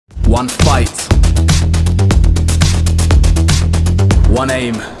One fight, one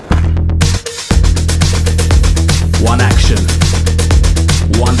aim, one action,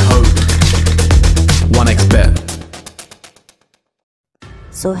 one hope, one expert.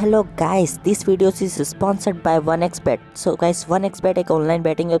 So hello guys, this video is sponsored by 1xbet. So guys, 1xbet एक online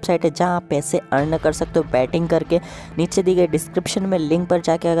batting website है जहां आप पैसे earn कर सकते हो batting करके। नीचे दी गई डिस्क्रिप्शन में लिंक पर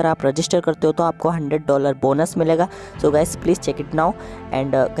जाके अगर आप रजिस्टर करते हो तो आपको $100 बोनस मिलेगा। So guys please check it now.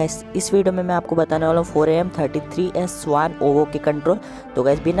 And guys इस वीडियो में मैं आपको बताने वाला हूँ 4AM 33SVANOVO के कंट्रोल। तो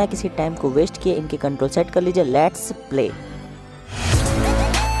गाइस बिना किसी टाइम को वेस्ट किए इनके कंट्रोल सेट कर लीजिए। Let's play.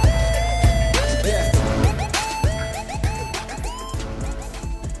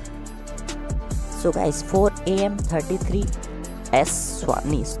 So guys 4AM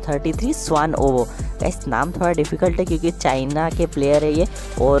 33SVANOVO। Guys नाम थोड़ा डिफ़िकल्ट है क्योंकि चाइना के प्लेयर है ये,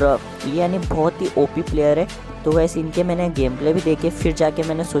 और ये यानी बहुत ही ओपी प्लेयर है। तो गाइस इनके मैंने गेम प्ले भी देखे, फिर जाके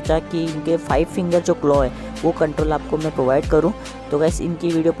मैंने सोचा कि इनके 5 फिंगर जो क्लॉ है वो कंट्रोल आपको मैं प्रोवाइड करूं। तो गाइस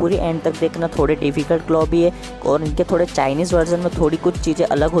इनकी वीडियो पूरी एंड तक देखना। थोड़े डिफ़िकल्ट क्लॉ भी है और इनके थोड़े चाइनीज़ वर्जन में थोड़ी कुछ चीज़ें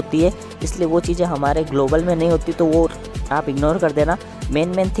अलग होती है, इसलिए वो चीज़ें हमारे ग्लोबल में नहीं होती, तो वो आप इग्नोर कर देना।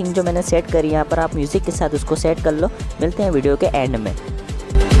 मेन थिंग जो मैंने सेट करी यहाँ पर आप म्यूज़िक के साथ उसको सेट कर लो। मिलते हैं वीडियो के एंड में।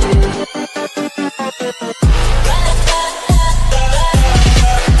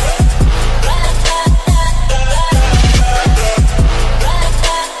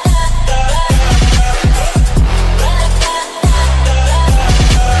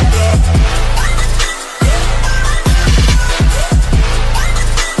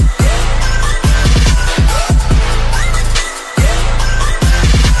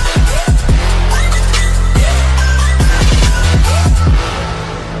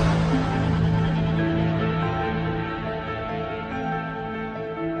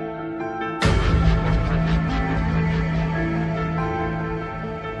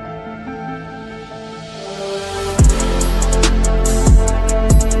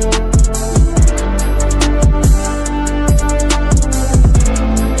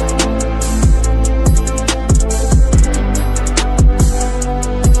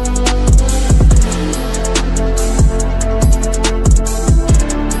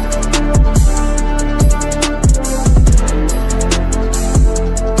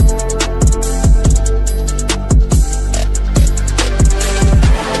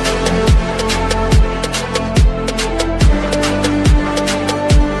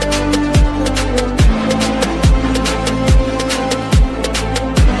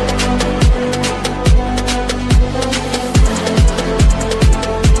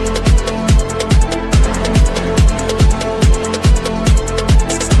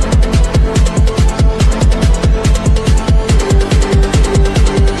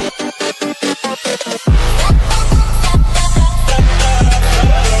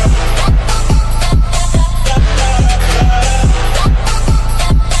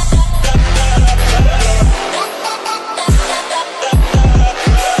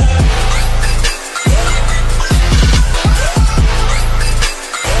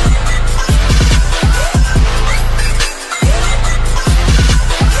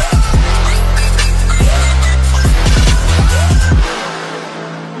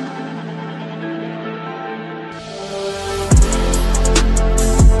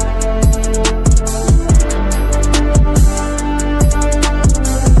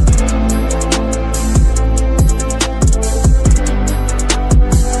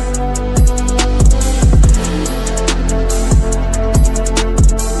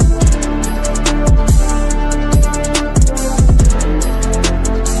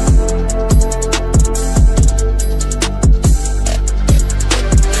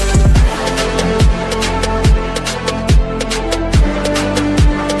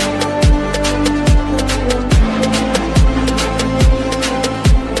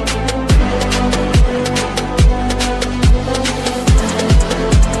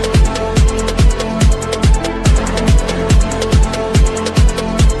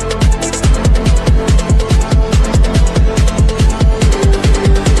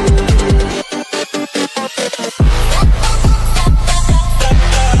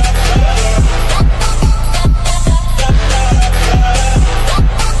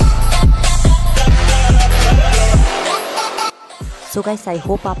 सो गाइस आई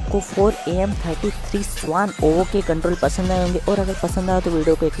होप आपको 4AM 33SVANOVO के कंट्रोल पसंद आए होंगे, और अगर पसंद आया तो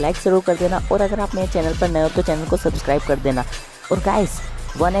वीडियो को एक लाइक ज़रूर कर देना, और अगर आप मेरे चैनल पर नए हो तो चैनल को सब्सक्राइब कर देना। और गाइस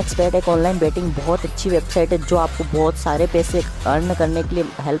 1xBet एक ऑनलाइन बेटिंग बहुत अच्छी वेबसाइट है जो आपको बहुत सारे पैसे अर्न करने के लिए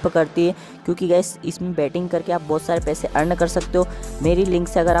हेल्प करती है, क्योंकि गाइस इसमें बेटिंग करके आप बहुत सारे पैसे अर्न कर सकते हो। मेरी लिंक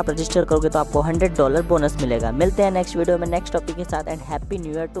से अगर आप रजिस्टर करोगे तो आपको $100 बोनस मिलेगा। मिलते हैं नेक्स्ट वीडियो में नेक्स्ट टॉपिक के साथ and happy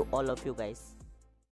new year to all of you guys.